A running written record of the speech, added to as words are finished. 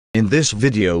In this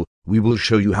video, we will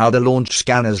show you how the Launch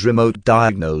Scanner's Remote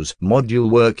Diagnose module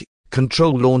work.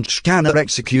 Control Launch Scanner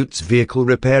executes vehicle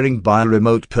repairing by a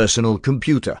remote personal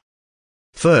computer.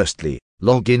 Firstly,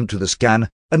 log into the scan,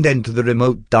 and enter the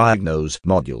Remote Diagnose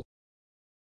module.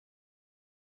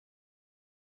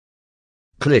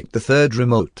 Click the third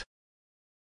remote.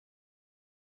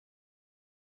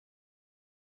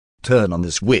 Turn on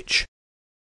the switch.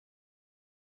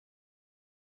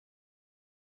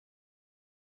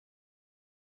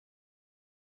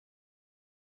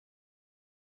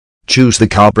 Choose the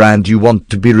car brand you want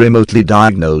to be remotely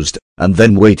diagnosed, and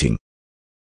then waiting.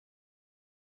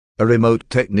 A remote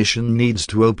technician needs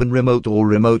to open Remote or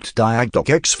Remote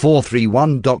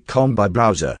Diagnose.x431.com by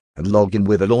browser, and log in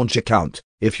with a launch account.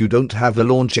 If you don't have a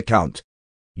launch account,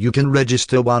 you can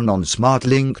register one on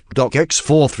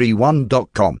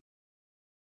smartlink.x431.com.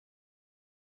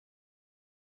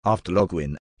 After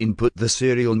login, input the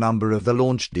serial number of the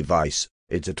launch device.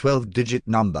 It's a 12-digit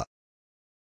number.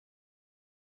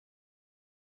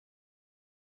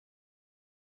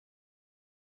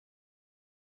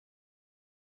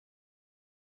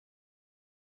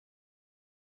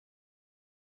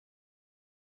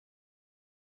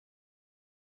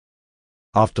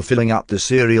 After filling out the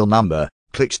serial number,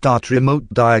 click Start Remote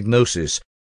Diagnosis.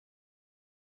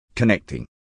 Connecting.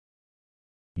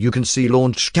 You can see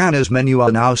Launch Scanner's menu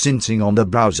are now syncing on the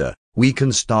browser. We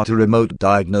can start a remote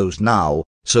diagnose now,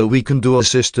 so we can do a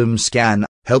system scan,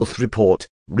 health report,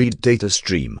 read data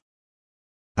stream,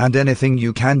 and anything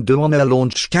you can do on a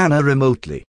Launch Scanner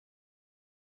remotely.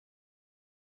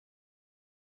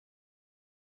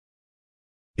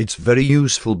 It's very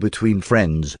useful between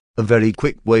friends, a very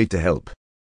quick way to help.